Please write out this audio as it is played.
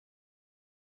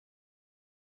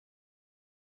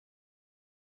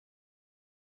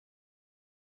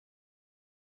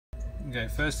Okay,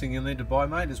 first thing you'll need to buy,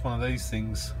 mate, is one of these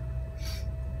things.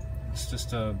 It's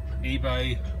just a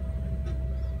eBay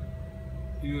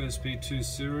USB 2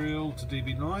 serial to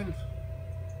DB9,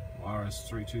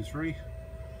 RS232,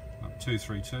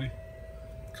 232, a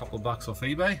couple of bucks off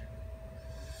eBay,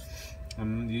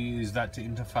 and you use that to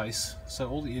interface. So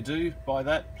all that you do, buy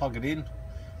that, plug it in,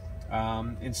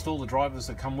 install the drivers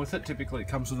that come with it. Typically it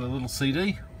comes with a little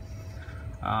CD.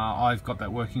 I've got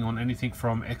that working on anything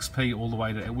from XP all the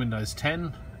way to Windows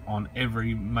 10 on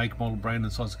every make, model, brand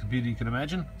and size of computer you can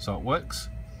imagine, so it works.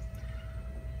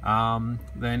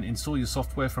 Then install your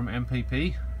software from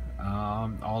MPP.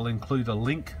 I'll include a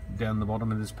link down the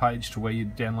bottom of this page to where you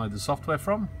download the software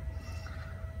from.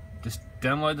 Just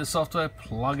download the software,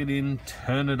 plug it in,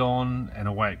 turn it on, and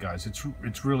away it goes.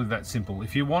 It's really that simple.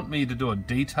 If you want me to do a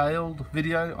detailed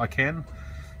video, I can,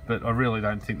 but I really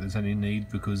don't think there's any need,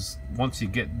 because once you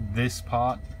get this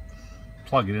part,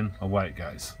 plug it in, away it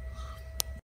goes.